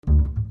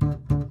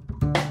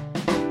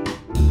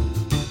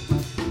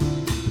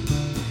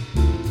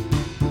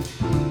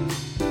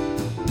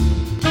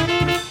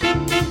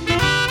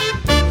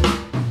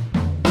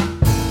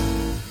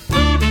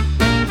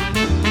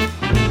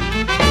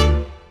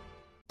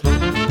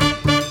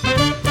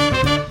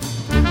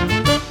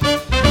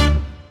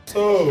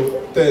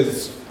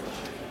Des,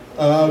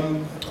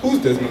 who's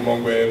Desmond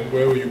Mongwe?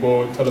 Where were you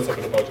born? Tell us a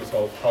bit about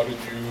yourself. How did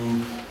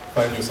you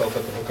find yourself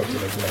at the hookup to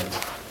Nigerians?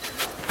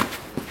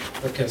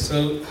 Okay,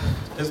 so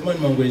Desmond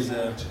Mongwe is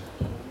a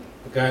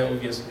guy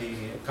obviously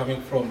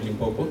coming from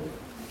Limpopo,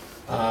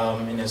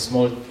 in a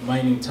small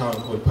mining town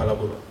called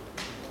Palaburo.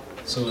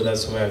 So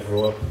that's where I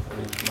grew up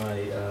with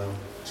my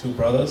two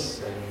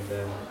brothers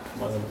and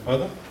mother and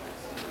father.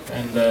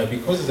 And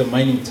because it's a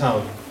mining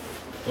town,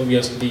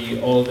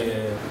 obviously all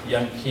the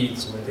young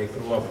kids, when they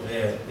grow up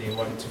there, they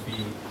want to be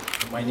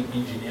a mining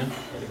engineer,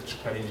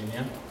 electrical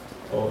engineer,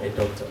 or a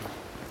doctor.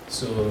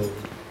 So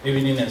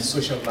even in a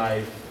social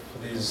life,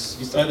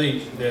 it's either,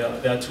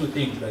 there are two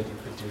things that you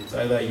could do. It's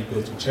either you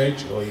go to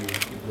church or you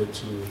go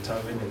to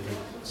tavern and drink.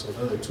 So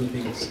those are the two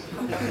things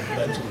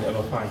that you'll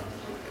never find.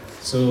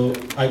 So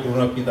I grew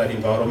up in that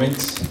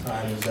environment,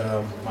 and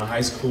my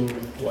high school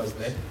was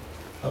there.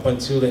 Up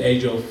until the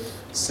age of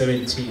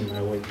 17,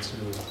 I went to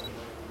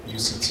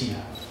UCT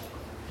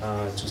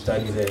to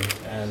study there.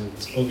 And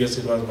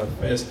obviously it was my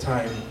first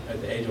time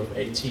at the age of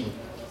 18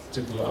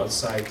 to go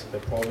outside the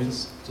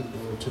province, to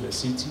go to the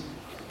city.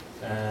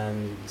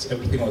 And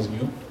everything was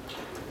new.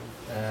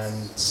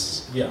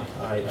 And yeah,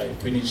 I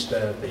finished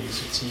the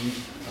UCT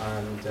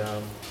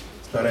and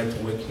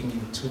started working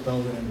in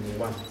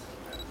 2001.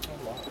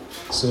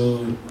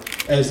 So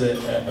as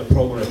a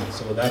programmer,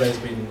 so that has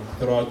been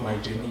throughout my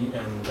journey,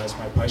 and that's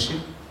my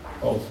passion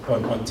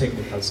on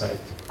technical side.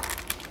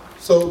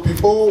 So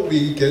before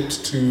we get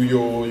to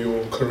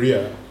your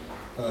career,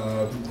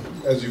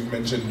 as you've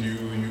mentioned,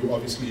 you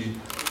obviously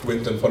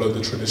went and followed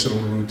the traditional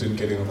route in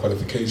getting a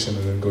qualification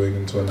and then going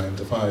into a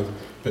 9-to-5.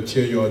 But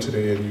here you are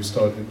today, and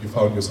you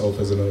find yourself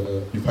as an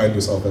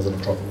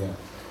entrepreneur.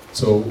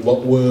 So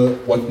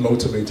what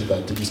motivated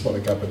that? Did you spot a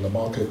gap in the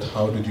market?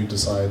 How did you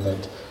decide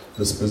that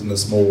this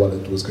business, Small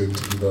Wallet, was going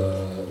to be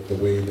the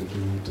way that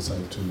you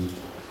decided to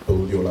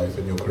build your life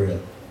and your career?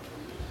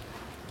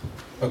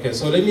 Okay,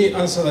 so let me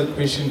answer that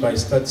question by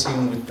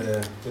starting with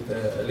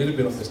a little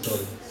bit of the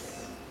story.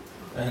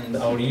 And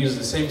I'll use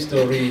the same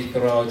story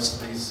throughout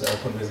this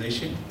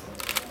conversation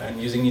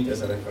and using it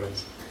as a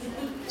reference.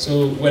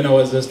 So when I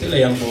was still a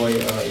young boy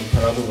in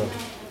Paraguay,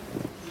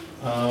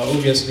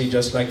 obviously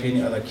just like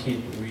any other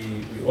kid,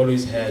 we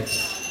always had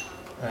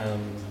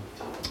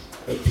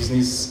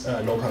business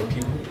local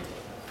people.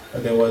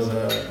 There was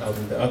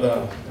the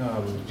other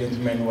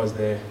gentleman was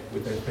there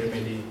with the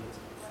family,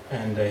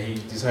 and he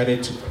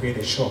decided to create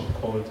a shop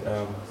called,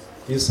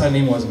 his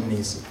surname was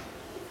Mnisi.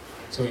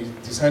 So he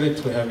decided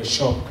to have a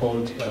shop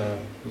called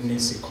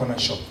Mnisi Corner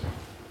Shop.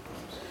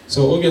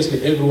 So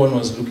obviously everyone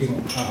was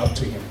looking up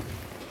to him.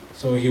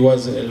 So he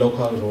was a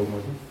local role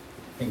model,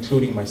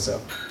 including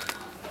myself.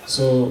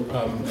 So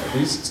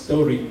this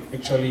story,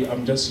 actually,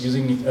 I'm just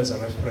using it as a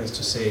reference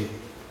to say,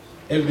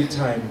 every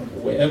time,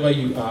 wherever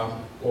you are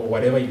or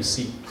whatever you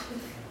see,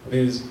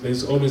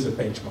 there's always a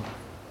benchmark.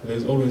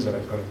 There's always a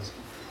reference.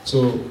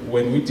 So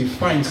when we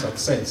define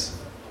success,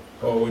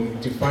 or when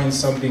we define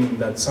something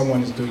that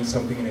someone is doing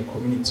something in a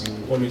community,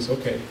 we always,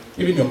 okay,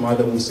 even your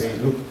mother will say,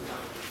 look,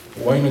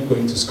 why not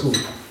going to school?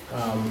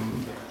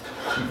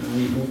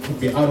 We could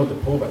be out of the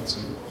poverty.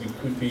 You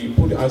could be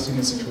put us in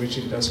a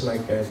situation just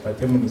like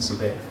Batemunisi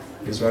there.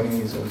 He's running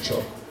his own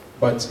shop.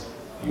 But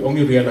you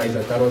only realize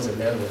that was the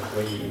level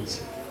where he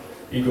is.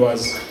 It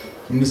was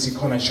Mnisi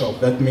Corner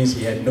Shop. That means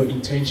he had no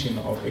intention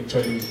of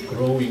actually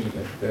growing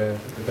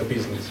the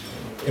business.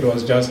 It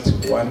was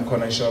just one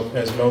corner shop,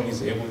 as long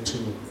as he's able to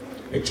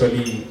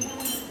actually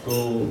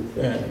go,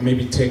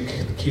 maybe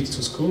take the kids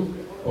to school,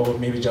 or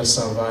maybe just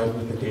survive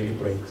with the daily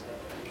bread.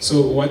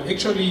 So what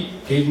actually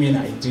gave me an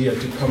idea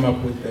to come up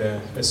with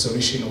a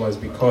solution was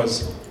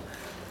because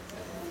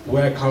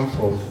where I come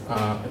from,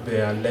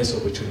 there are less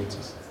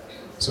opportunities.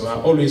 So I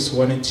always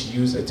wanted to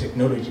use a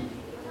technology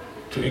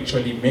to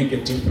actually make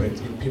a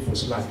difference in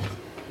people's life.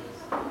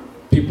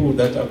 People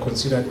that are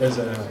considered as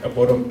a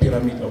bottom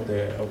pyramid of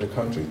the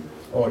country,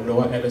 or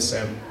lower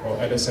LSM, or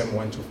LSM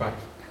 1 to 5.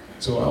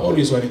 So I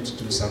always wanted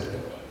to do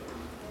something.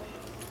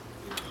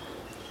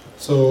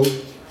 So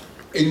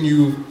in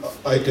you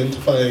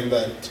identifying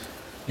that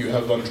you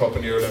have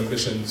entrepreneurial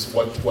ambitions,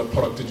 what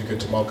product did you get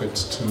to market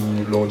to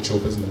launch your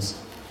business?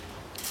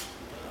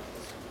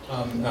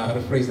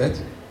 Rephrase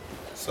that.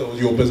 So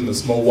your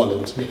business, Mo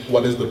Wallet,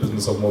 what is the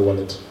business of Mo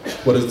Wallet?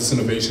 What is this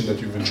innovation that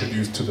you've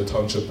introduced to the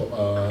township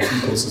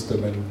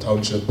ecosystem and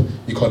township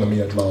economy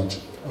at large?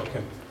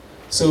 Okay.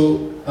 So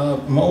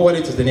Mo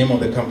Wallet is the name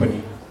of the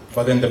company,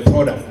 but then the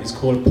product is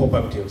called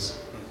Pop-Up Deals.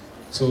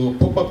 So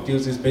Pop-Up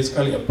Deals is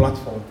basically a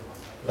platform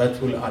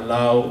that will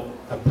allow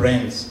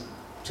brands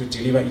to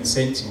deliver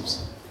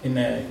incentives in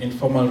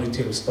informal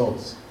retail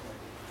stores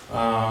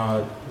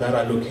that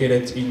are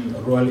located in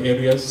rural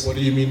areas. What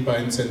do you mean by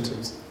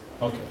incentives?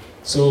 Okay.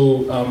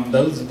 So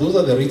those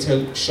are the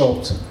retail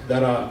shops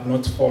that are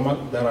not formal,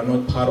 that are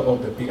not part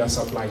of the bigger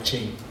supply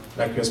chain,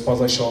 like your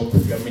spaza shop,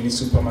 your mini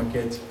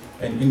supermarket,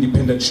 an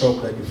independent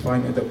shop that you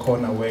find at the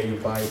corner where you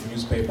buy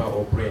newspaper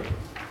or bread.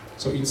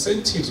 So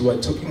incentives,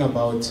 we're talking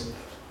about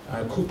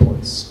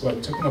coupons,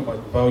 we're talking about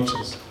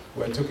vouchers,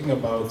 we're talking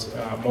about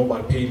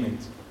mobile payment,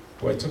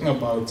 we're talking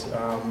about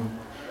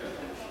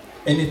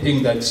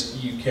anything that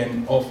you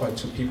can offer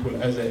to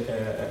people as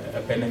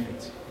a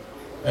benefit.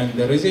 And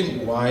the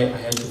reason why I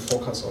had to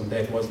focus on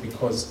that was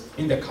because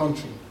in the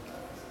country,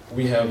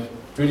 we have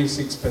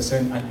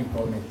 26%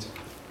 unemployment.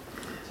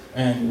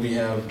 And we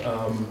have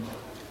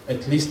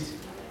at least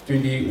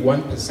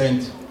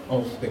 21%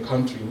 of the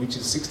country, which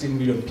is 16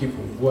 million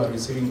people, who are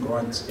receiving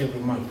grants every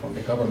month from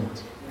the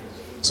government.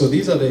 So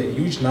these are the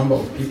huge number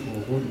of people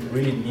who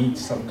really need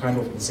some kind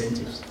of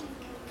incentives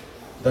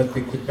that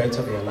they could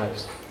better their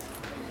lives.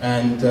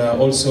 And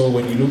also,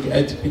 when you look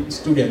at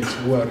students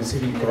who are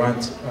receiving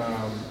grants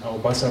or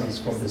bursaries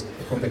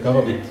from the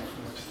government,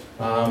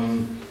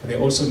 they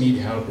also need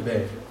help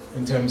there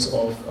in terms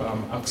of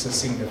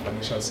accessing the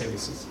financial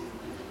services.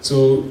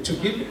 So to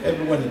give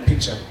everyone a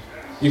picture,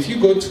 if you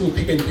go to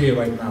Pick n Pay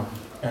right now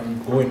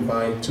and go and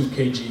buy 2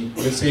 kg,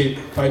 let's say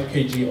 5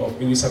 kg of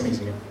Iwisa maize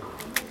meal,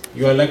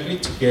 you are likely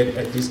to get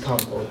a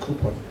discount or a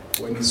coupon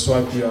when you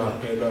swipe your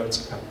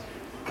loyalty card.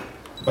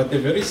 But the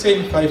very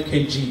same 5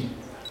 kg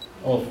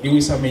of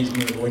Iwisa maize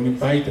meal, when you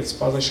buy it at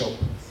Spaza shop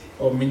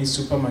or mini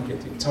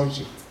supermarket in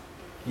township,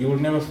 you will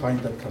never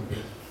find that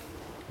campaign.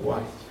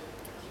 Why?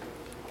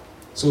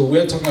 So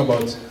we're talking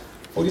about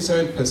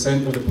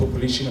 47% of the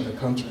population of the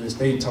country, they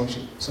stay in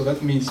township. So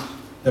that means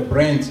the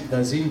brand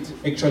doesn't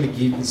actually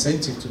give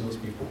incentive to those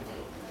people.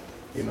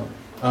 You know,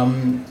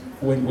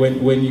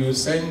 when you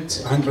send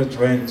 100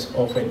 rand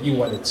of an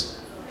e-wallet,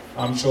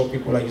 I'm sure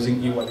people are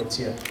using e-wallet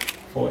here.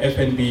 For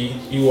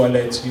FNB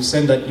e-wallet, you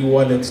send that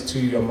e-wallet to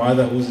your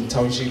mother who's in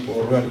township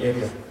or rural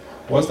area.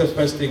 What's the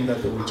first thing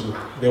that they will do?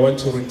 They want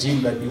to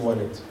redeem that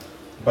e-wallet,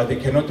 but they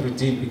cannot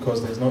redeem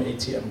because there's no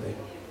ATM there.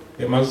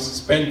 They must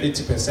spend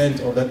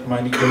 30% of that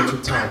money go to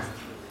town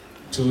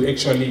to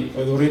actually,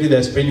 already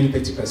they're spending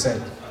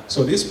 30%.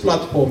 So this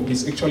platform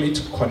is actually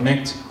to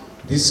connect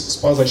this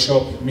Spaza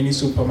shop, mini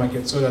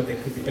supermarket, so that they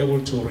could be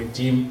able to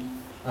redeem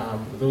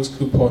those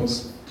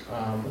coupons,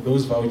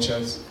 those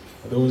vouchers,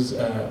 those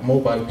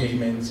mobile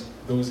payments,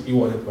 those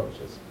e-wallet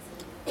vouchers.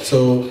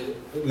 So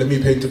let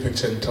me paint a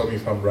picture and tell me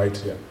if I'm right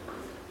here.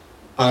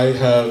 I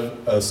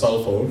have a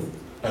cell phone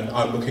and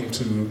I'm looking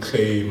to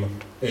claim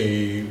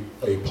a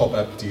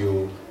pop-up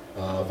deal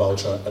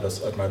voucher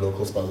at my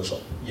local Spaza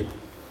shop. Yep.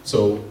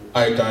 So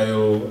I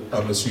dial,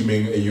 I'm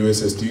assuming, a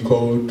USSD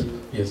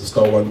code, Yes.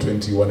 star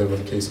 120, whatever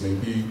the case may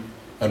be,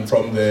 and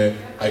from there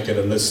I get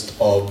a list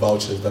of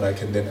vouchers that I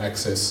can then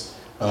access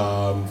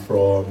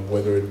from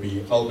whether it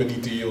be Albany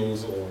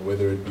deals or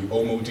whether it be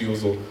Omo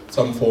deals or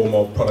some form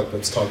of product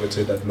that's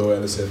targeted at low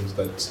LSMs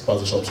that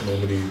Spaza shops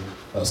normally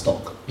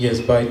stock. Yes,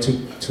 buy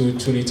 2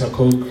 liter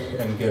Coke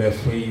and get a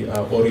free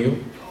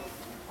Oreo.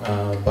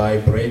 Buy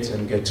bread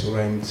and get 2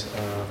 rand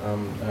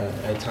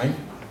airtime.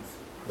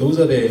 Those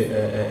are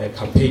the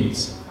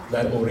campaigns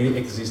that already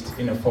exist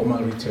in a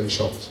formal retail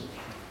shops,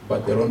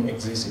 but they don't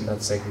exist in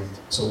that segment.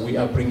 So we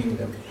are bringing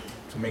them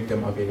to make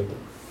them available.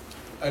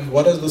 And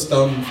what has this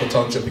done for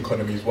township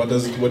economies? What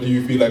do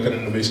you feel like an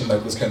innovation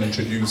like this can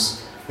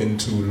introduce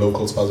into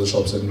local Spaza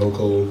shops and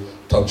local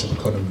township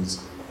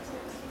economies?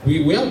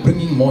 We are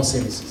bringing more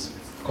services,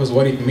 because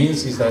what it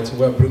means is that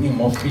we are bringing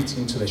more feet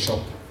into the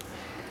shop.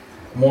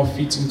 More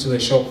feet into the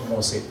shop,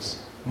 more sales,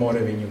 more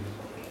revenue.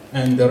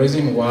 And the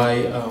reason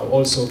why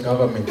also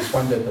government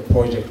funded the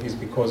project is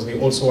because they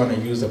also want to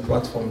use the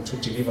platform to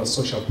deliver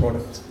social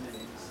products,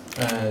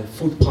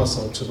 food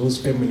parcel to those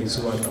families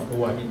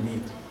who are in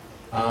need.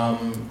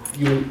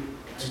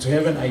 To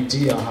have an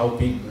idea how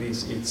big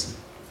this is,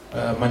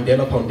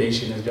 Mandela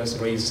Foundation has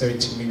just raised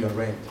 70 million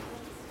rand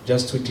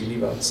just to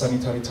deliver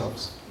sanitary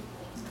towels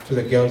to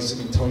the girls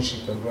in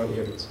township and rural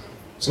areas.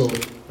 So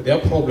their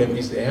problem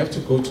is they have to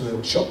go to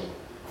the shop,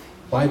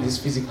 buy this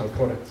physical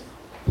product,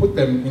 put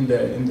them in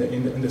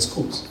the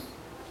schools,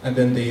 and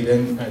then they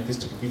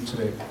distribute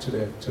to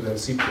the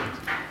recipient.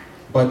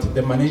 But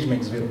the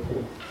management is very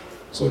poor.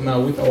 So now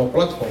with our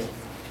platform,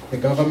 the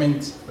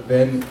government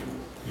then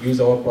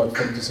use our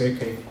platform to say,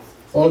 okay,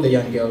 all the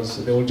young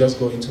girls, they will just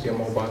go into their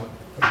mobile,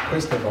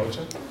 request a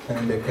voucher,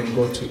 and they can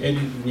go to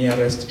any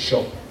nearest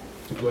shop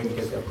to go and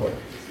get their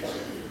product.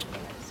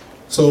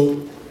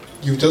 So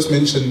you just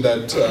mentioned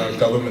that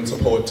government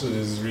support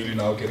is really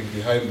now getting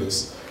behind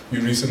this.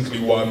 You recently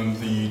won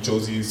the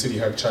Jozi City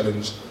Hack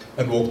Challenge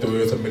and walked away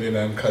with R1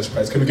 million cash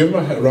prize. Can we give him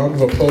a round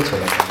of applause for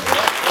that?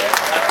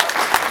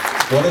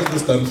 What has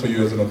this done for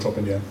you as an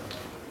entrepreneur?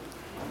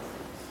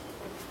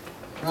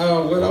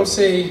 Well, I'll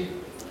say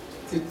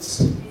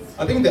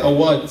I think the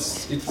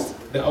awards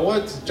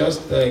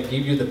just give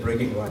you the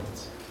bragging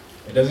rights.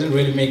 It doesn't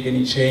really make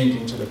any change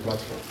into the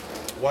platform.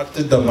 What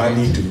did the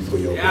money do for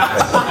your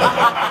business?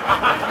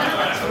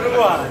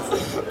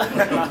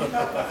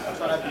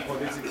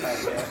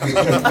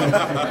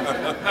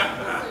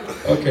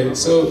 Okay,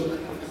 so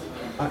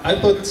I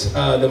thought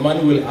the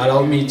money will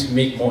allow me to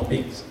make more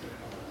things,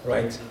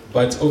 right?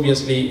 But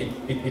obviously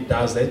it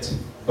does that.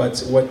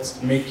 But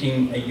what's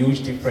making a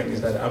huge difference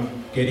is that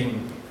I'm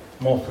getting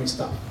more free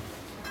stuff,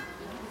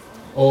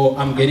 or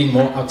I'm getting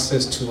more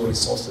access to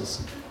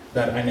resources.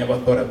 that I never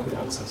thought I could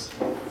access.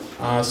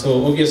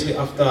 So obviously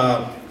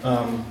after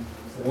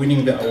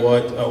winning the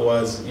award, I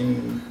was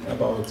in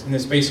the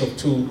space of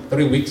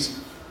 2-3 weeks,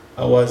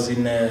 I was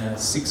in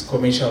 6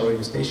 commercial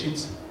radio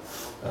stations,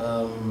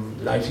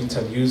 live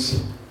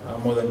interviews,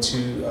 more than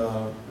 2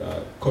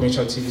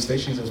 commercial TV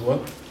stations as well,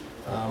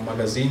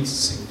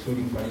 magazines,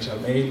 including Financial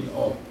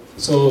Mail.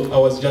 So I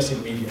was just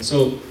in media.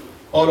 So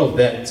all of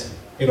that,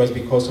 it was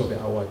because of the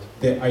award.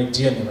 The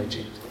idea never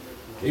changed.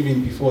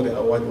 Even before the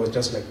award was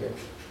just like that.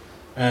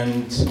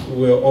 And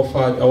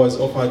I was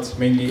offered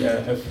mainly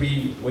a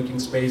free working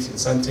space in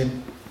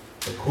Sandton,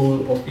 a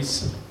cool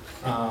office.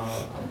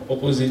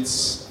 Opposite,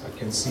 I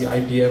can see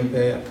IBM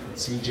there, I can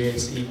see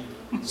JSE.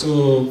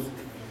 So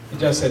it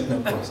just said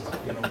no cost,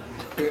 you know.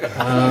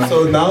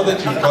 So now that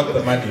you've got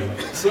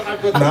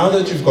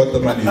the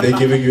money, they're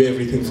giving you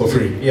everything for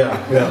free. Yeah.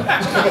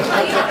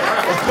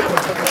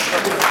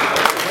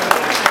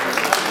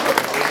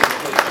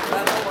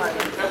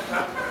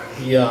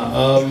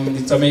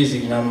 It's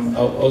amazing. I've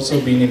also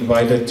been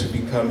invited to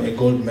become a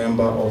gold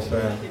member of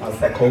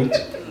Alpha Code,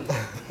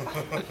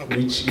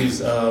 which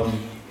is an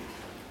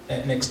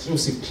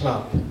exclusive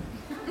club.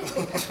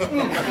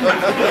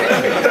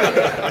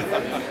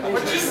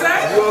 What you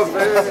say? You are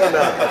very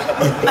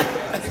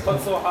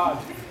It's so hard.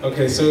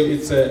 Okay, so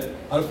it's a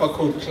Alpha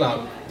Code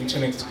Club, which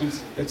is an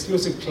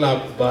exclusive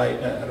club by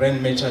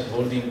Rand Mechard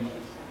Holding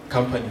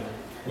Company,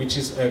 which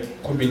is a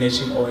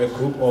combination or a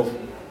group of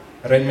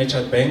Rand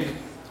Mechard Bank,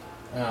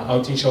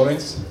 Out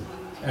Insurance,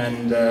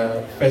 and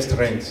First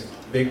Rent.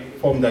 They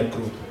form that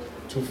group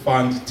to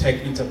fund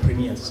tech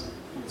entrepreneurs.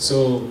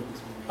 So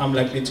I'm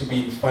likely to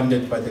be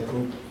funded by the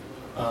group,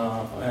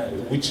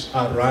 which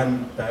are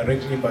run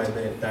directly by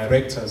the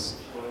directors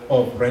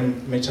of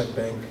Rand Mechard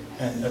Bank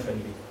and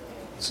FNB.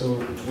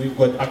 So we've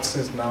got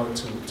access now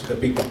to the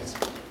big guys.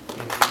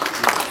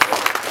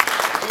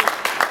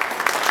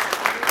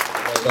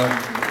 Well done.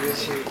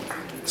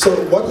 So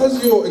what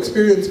has your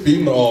experience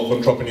been of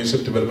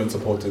entrepreneurship development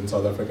support in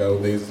South Africa?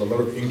 There's a lot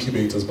of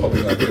incubators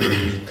popping up every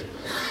week.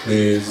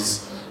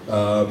 There's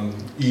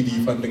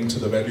ED funding to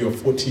the value of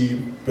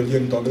 $40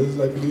 billion,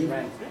 I believe.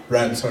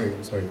 Rand, sorry,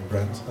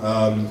 Rand.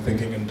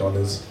 Thinking in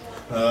dollars.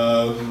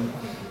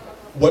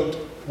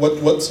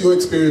 What's your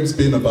experience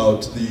been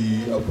about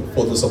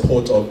for the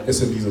support of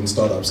SMEs and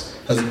startups?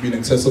 Has it been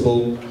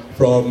accessible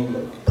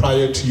from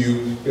prior to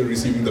you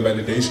receiving the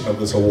validation of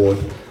this award,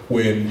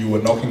 when you were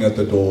knocking at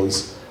the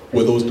doors?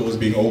 Were those doors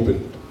being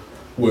opened?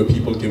 Were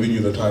people giving you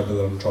the time as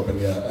an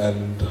entrepreneur?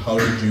 And how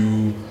did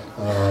you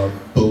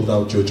build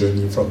out your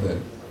journey from there?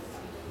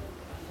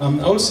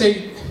 I would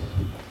say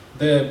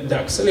the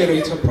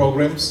accelerator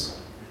programs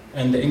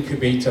and the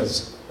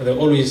incubators, they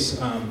always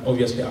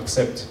obviously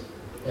accept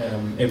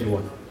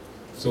everyone.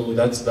 So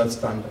that's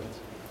standard.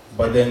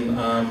 But then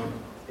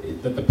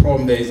the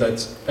problem there is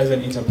that as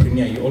an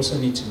entrepreneur, you also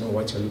need to know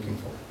what you're looking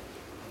for.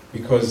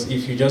 Because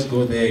if you just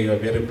go there, you are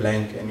very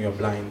blank and you're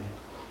blind.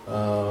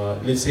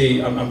 Let's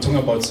say I'm talking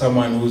about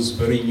someone who's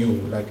very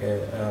new, like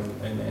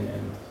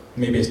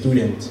maybe a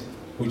student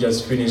who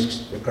just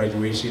finished the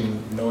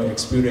graduation, no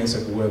experience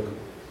at work.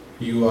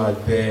 You are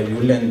there, you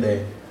learn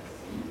there.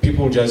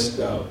 People just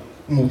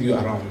move you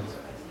around.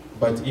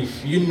 But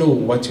if you know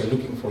what you're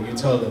looking for, you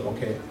tell them,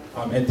 okay,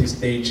 I'm at this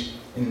stage,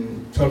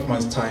 in 12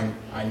 months' time,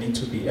 I need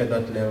to be at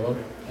that level,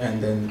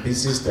 and then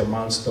this is the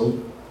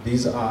milestone.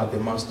 These are the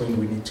milestones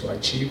we need to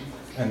achieve,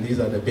 and these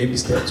are the baby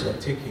steps we're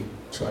taking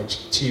to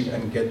achieve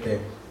and get there.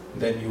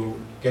 Then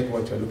you get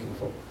what you're looking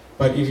for.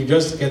 But if you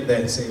just get there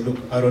and say, look,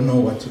 I don't know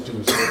what to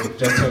do, so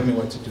just tell me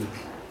what to do,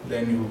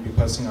 then you will be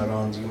passing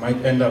around. You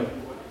might end up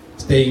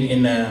staying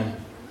in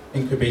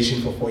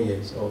incubation for 4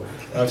 years. Or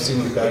I've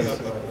seen the guys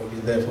who will be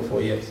there for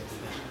 4 years.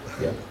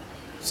 Yeah.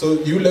 So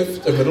you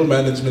left a middle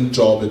management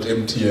job at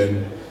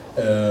MTN,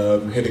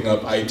 heading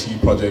up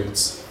IT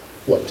projects,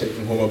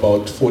 taking home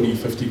about 40,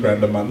 50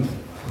 grand a month,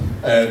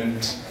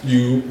 and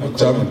you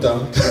jumped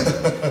out.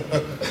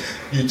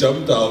 You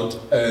jumped out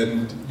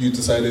and you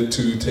decided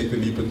to take the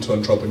leap into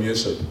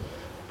entrepreneurship.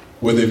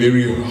 Were there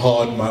very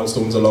hard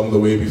milestones along the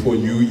way before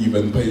you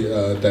even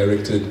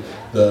directed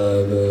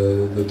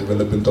the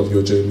development of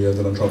your journey as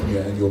an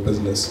entrepreneur and your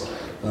business?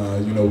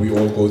 We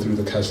all go through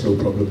the cash flow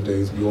problem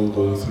days. We all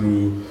go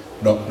through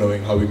not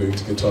knowing how we're going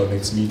to get to our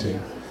next meeting.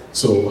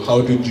 So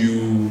how did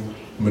you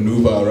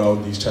maneuver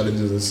around these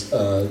challenges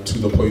to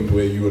the point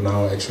where you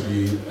now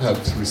actually have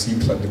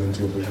received funding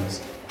into your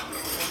business?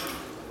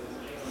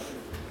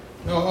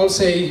 No, I'll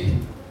say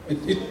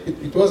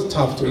it was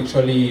tough to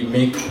actually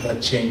make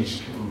that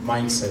change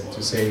mindset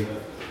to say,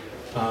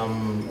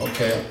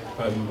 okay,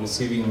 I'm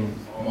receiving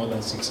more than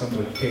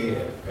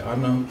 600K per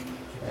annum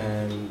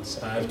and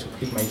I have to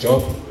quit my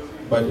job.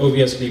 But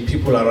obviously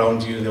people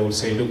around you, they will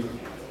say, look,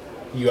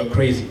 you are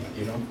crazy,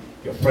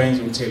 Your friends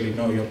will tell you,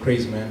 no, you're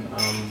crazy, man.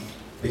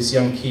 These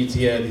young kids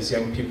here, these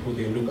young people,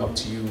 they look up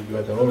to you. You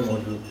are the role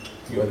model.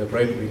 You are the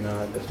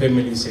breadwinner. The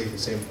family say the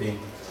same thing.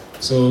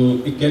 So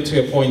it gets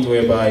to a point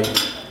whereby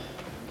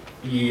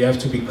you have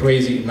to be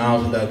crazy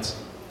enough that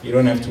you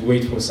don't have to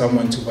wait for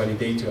someone to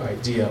validate your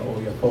idea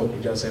or your thought.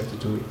 You just have to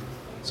do it.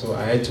 So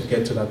I had to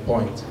get to that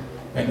point.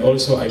 And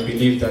also I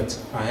believe that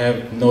I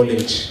have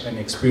knowledge and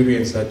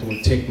experience that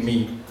will take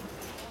me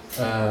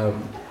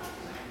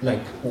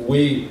like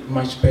way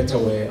much better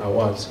where I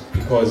was.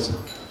 Because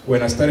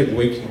when I started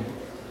working,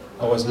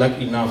 I was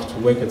lucky enough to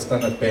work at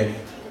Standard Bank,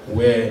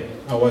 where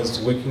I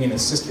was working in a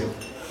system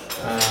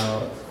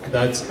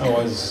that I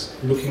was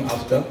looking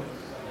after,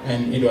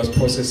 and it was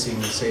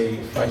processing, say,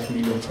 5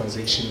 million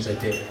transactions a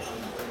day.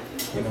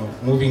 You know,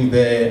 moving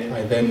there,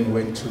 I then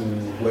went to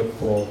work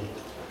for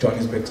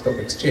Johannesburg Stock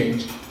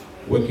Exchange,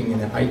 working in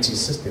the IT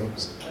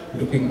systems,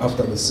 looking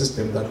after the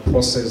system that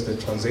processed the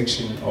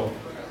transaction of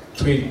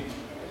trading.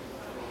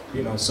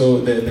 You know, so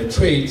the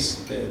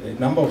trades, the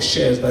number of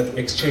shares that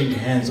exchange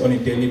hands on a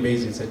daily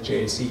basis at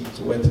JSE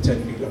is worth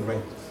 10 billion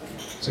rand.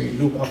 So you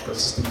look after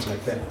systems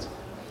like that.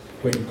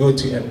 When you go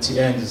to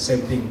MTN, the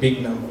same thing,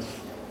 big numbers.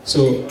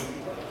 So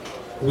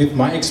with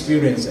my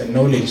experience and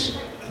knowledge,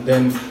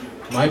 then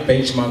my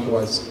benchmark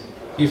was,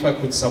 if I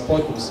could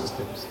support those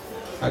systems,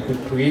 I could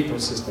create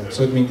those systems.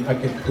 So it means I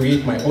could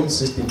create my own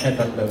system at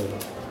that level.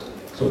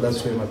 So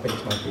that's where my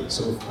benchmark is.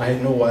 So I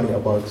had no worry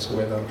about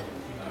whether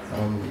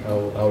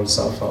I will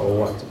suffer or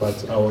what,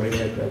 but I already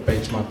had a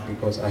benchmark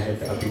because I had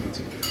the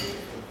ability.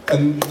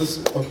 And this,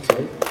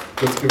 okay,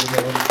 let's give him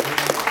a round of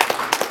applause.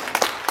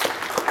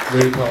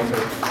 Very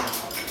powerful.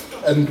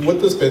 And with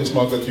this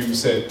benchmark that you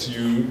set,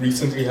 you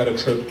recently had a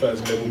trip,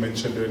 as Lebo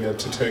mentioned earlier,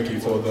 to Turkey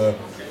for the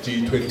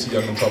G20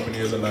 Young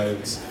Entrepreneurs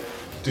Alliance.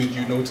 Did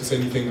you notice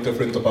anything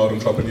different about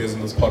entrepreneurs in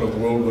this part of the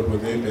world? What were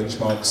their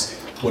benchmarks?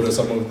 What are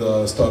some of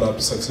the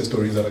startup success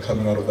stories that are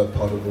coming out of that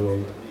part of the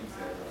world?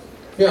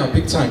 Yeah,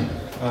 big time.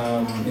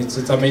 It's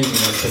amazing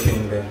what's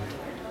happening there.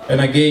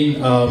 And again,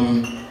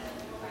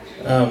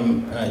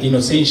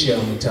 Innocentia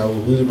Mutau,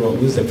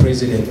 who's the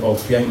president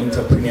of Young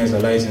Entrepreneurs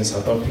Alliance in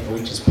South Africa,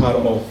 which is part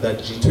of that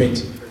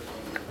G20.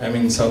 I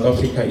mean, South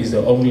Africa is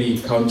the only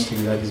country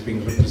that is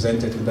being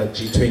represented in that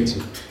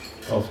G20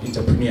 of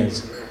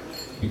entrepreneurs.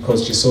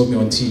 Because she saw me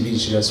on TV,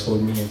 she just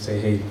phoned me and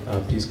said, hey,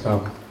 please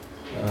come.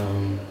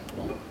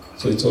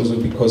 So it's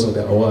also because of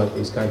the award,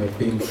 those kind of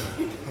things.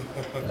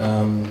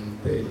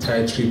 The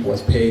entire trip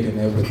was paid and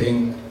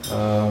everything.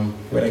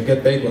 When I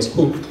get back, it was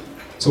cool.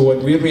 So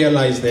what we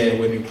realized there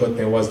when we got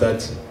there was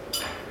that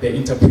the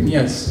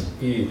entrepreneurs,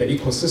 the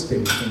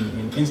ecosystem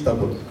in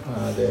Istanbul,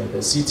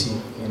 the city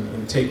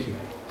in Turkey,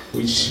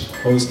 which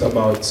hosts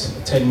about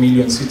 10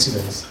 million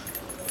citizens,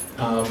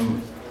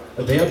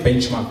 their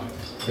benchmark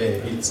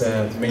there, it's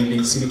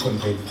mainly Silicon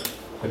Valley.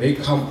 They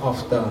come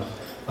after,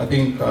 I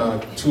think,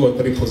 2 or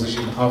 3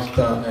 positions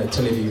after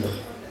Tel Aviv.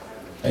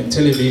 And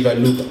Tel Aviv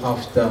look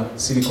after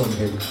Silicon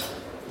Valley.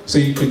 So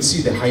you could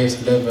see the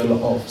highest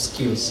level of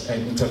skills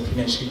and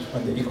entrepreneurship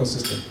on the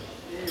ecosystem.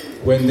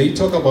 When they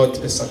talk about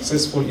a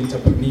successful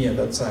entrepreneur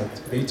that side,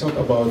 they talk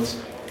about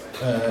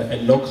a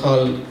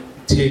local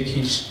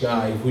Turkish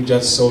guy who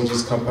just sold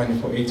his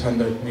company for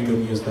 $800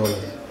 million US.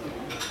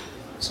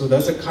 So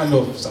that's a kind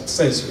of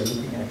success we're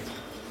looking at.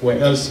 Where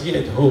else here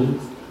at home,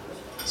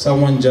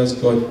 someone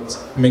just got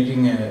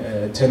making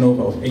a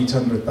turnover of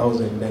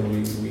 800,000, then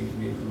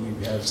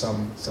we have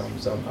some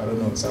I don't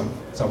know,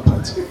 some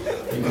party.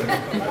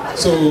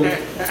 So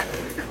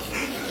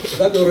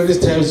that already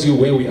tells you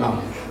where we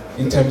are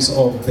in terms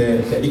of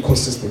the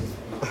ecosystem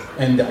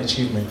and the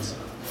achievements.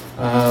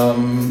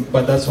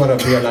 But that's what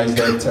I've realized,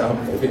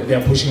 that they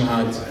are pushing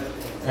hard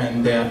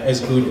and they are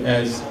as good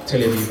as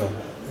Tel Aviv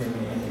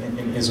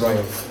in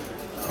Israel.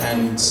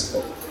 And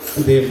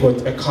they've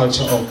got a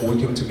culture of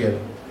working together,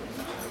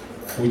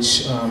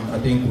 which I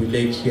think we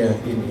lack here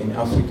in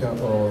Africa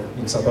or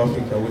in South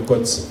Africa. We've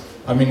got,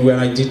 I mean, when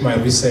I did my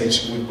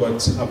research, we've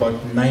got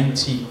about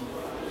 90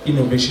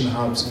 innovation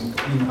hubs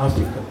in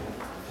Africa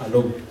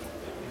alone.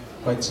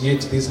 But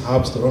yet these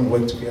hubs don't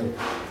work together.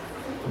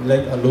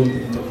 Let alone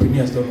the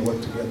entrepreneurs don't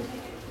work together.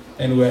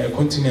 And we're a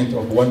continent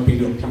of 1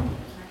 billion people.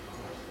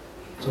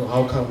 So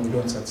how come we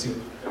don't succeed?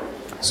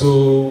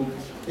 So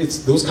it's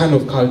those kind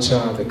of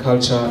culture, the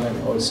culture,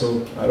 and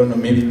also, I don't know,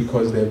 maybe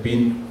because they've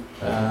been,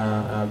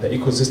 the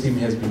ecosystem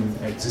has been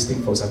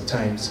existing for some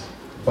times,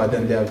 but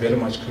then they are very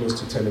much close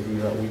to Tel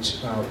Aviv, which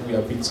we are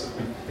a bit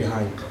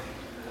behind.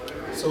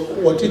 So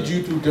what did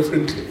you do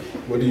differently?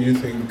 What do you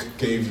think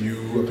gave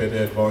you a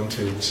better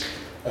advantage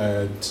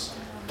at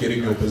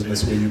getting your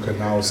business where you can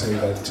now say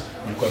that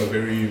you've got a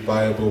very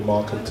viable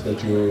market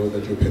that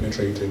you're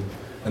penetrating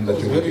and that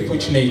you're very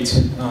fortunate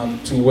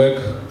to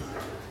work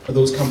for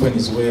those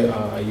companies where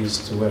I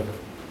used to work.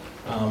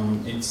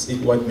 It's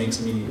what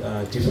makes me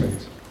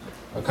different.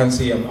 I can't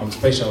say I'm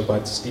special,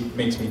 but it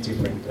makes me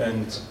different.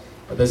 And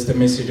that's the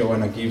message I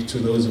want to give to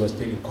those who are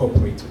still in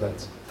corporate,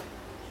 that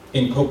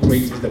in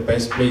corporate is the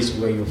best place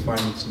where you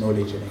find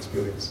knowledge and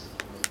experience.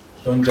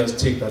 Don't just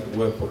take that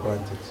work for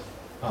granted.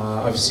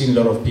 I've seen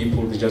a lot of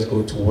people, they just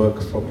go to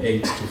work from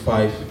 8 to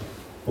 5.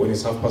 When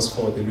it's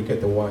 4:30, they look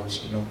at the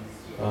watch, you know.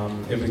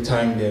 Every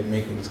time they're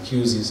making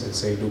excuses and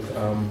say, look,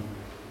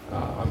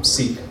 I'm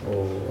sick,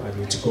 or I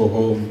need to go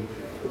home.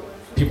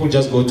 People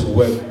just go to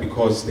work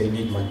because they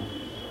need money,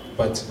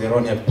 but they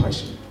don't have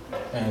passion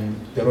and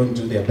they don't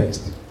do their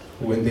best.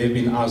 when they've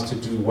been asked to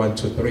do 1,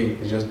 2, 3,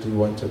 they just do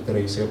 1, 2,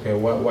 3. Say, okay,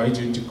 why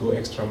didn't you go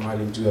extra mile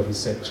and do a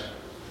research?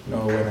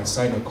 No, when I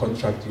signed a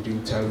contract, you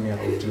didn't tell me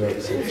I would do a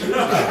research.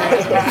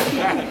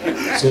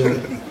 So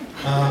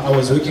I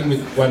was working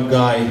with one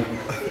guy.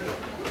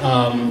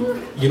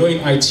 You know, in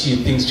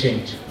IT, things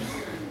change.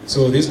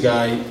 So this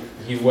guy,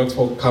 he worked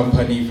for a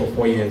company for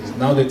 4 years.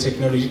 Now the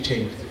technology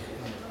changed.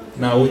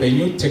 Now with the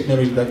new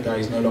technology, that guy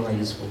is no longer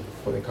useful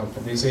for the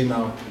company. They say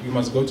now, you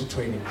must go to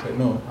training. I say,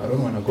 no, I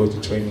don't want to go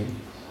to training.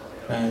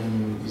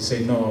 And he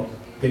said, no.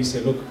 They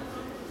say, look,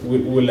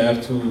 we'll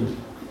have to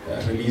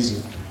release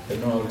you. I say,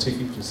 no, I'll take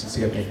you to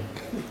CCMA.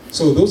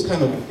 So those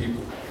kind of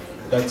people,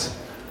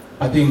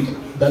 I think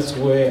that's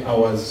where I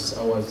was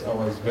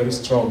very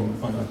strong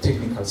on a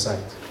technical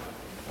side.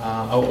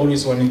 I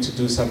always wanted to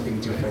do something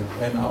different,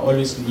 and I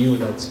always knew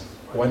that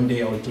one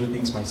day I would do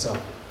things myself.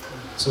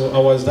 So I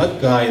was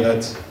that guy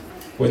that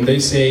when they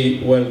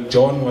say, well,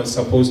 John was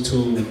supposed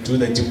to do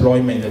the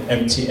deployment at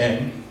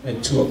MTN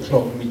at 2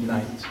 o'clock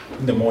midnight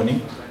in the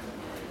morning,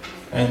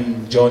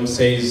 and John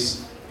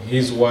says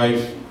his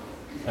wife,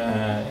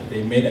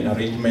 they made an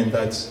arrangement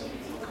that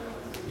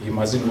he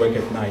mustn't work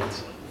at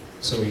night,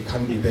 so he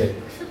can't be there.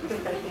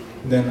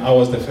 Then I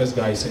was the first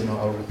guy saying, no,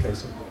 I'll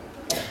replace him.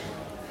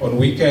 On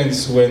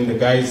weekends, when the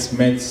guys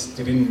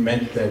didn't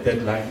meet the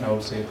deadline, I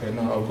would say, okay,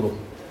 no, I'll go.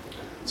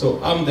 So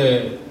I'm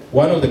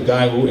one of the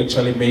guys who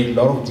actually made a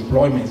lot of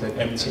deployments at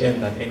MTN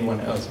than anyone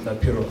else in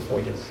that period of 4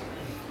 years.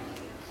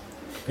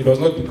 It was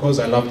not because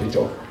I loved the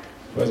job.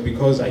 It was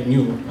because I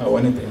knew I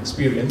wanted the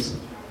experience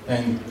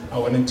and I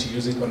wanted to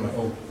use it on my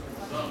own.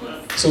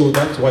 So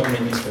that's what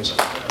made me special.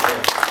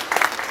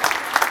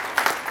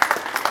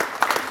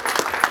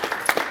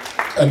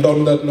 And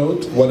on that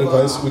note, what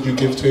advice would you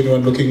give to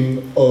anyone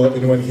looking, or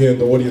anyone here in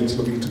the audience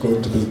looking to go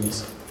into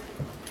business?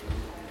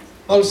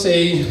 I'll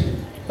say,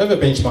 have a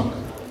benchmark.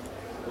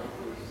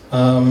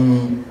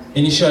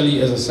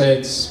 Initially, as I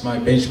said, my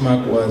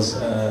benchmark was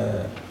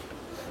the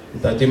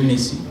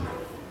Demnisi.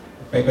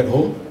 Back at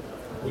home,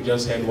 we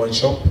just had one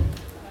shop.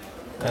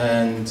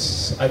 And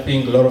I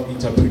think a lot of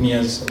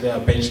entrepreneurs, their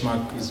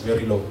benchmark is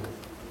very low.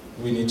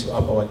 We need to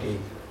up our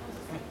game.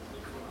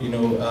 You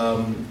know,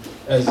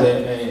 as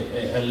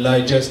a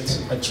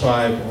largest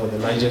tribe or the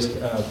largest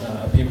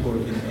people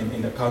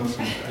in the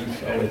country,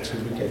 if I were to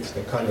look at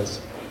the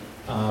colors,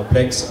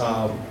 blacks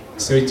are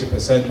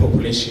 70%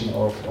 population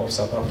of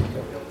South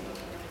Africa,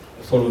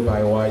 followed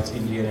by white,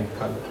 Indian, and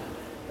colored,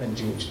 and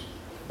Jewish.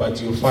 But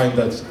you'll find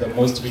that the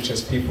most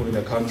richest people in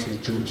the country is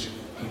Jewish,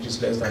 which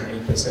is less than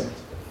 8%.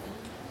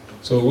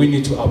 So we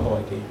need to up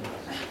our game.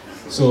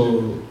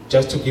 So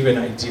just to give an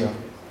idea,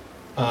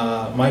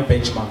 my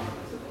benchmark,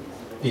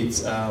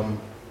 it's a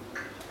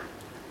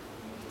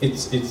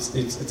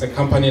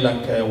company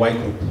like Y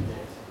Group,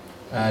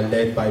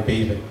 led by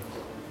Baven.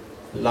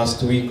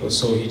 Last week or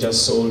so, he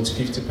just sold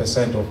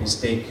 50% of his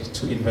stake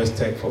to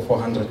Investec for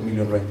 400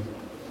 million rand.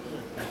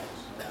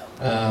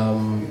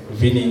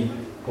 Vinny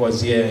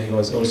was here. He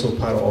was also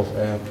part of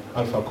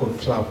Alpha Code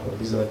Club.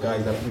 These are the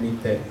guys that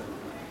meet there.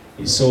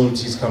 He sold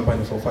his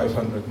company for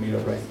 500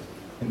 million rand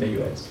in the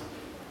US.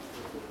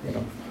 You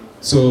know,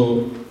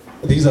 so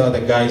these are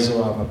the guys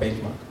who are my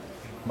benchmark.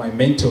 My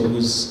mentor,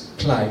 who's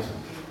Clive,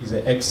 is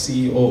the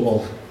ex-CEO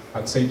of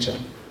Accenture.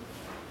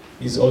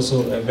 He's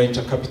also a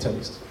venture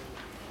capitalist.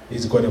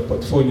 He's got a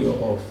portfolio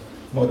of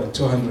more than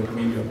 200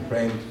 million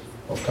rand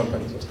of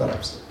companies, of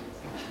startups.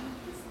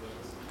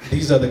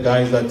 These are the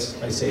guys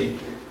that I say,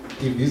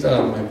 if these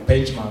are my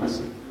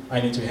benchmarks,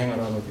 I need to hang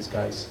around with these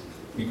guys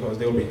because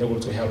they will be able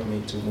to help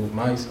me to move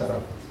my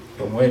startup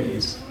from where it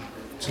is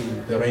to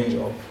the range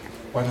of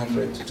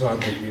 100 to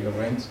 200 million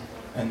rand.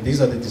 And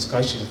these are the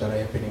discussions that are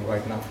happening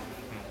right now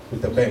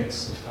with the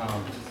banks.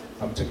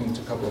 I'm talking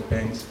to a couple of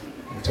banks,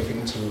 I'm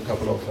talking to a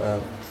couple of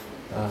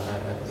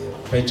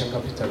venture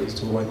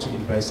capitalists who want to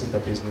invest in the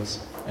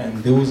business.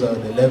 And those are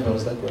the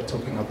levels that we're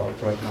talking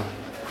about right now.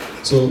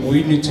 So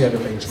we need to have a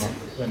benchmark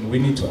and we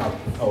need to up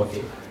our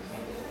game.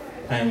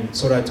 And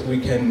so that we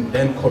can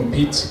then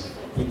compete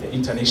with the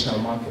international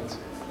market.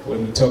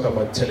 When we talk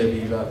about Tel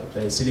Aviv,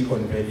 the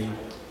Silicon Valley,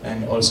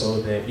 and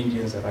also the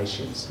Indians and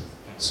Russians.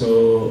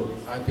 So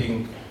I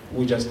think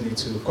we just need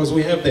to, because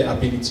we have the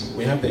ability,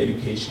 we have the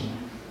education,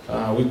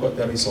 we've got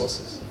the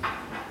resources.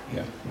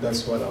 Yeah,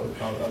 that's what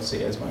I'll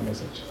say as my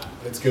message.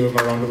 Let's give him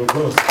a round of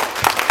applause.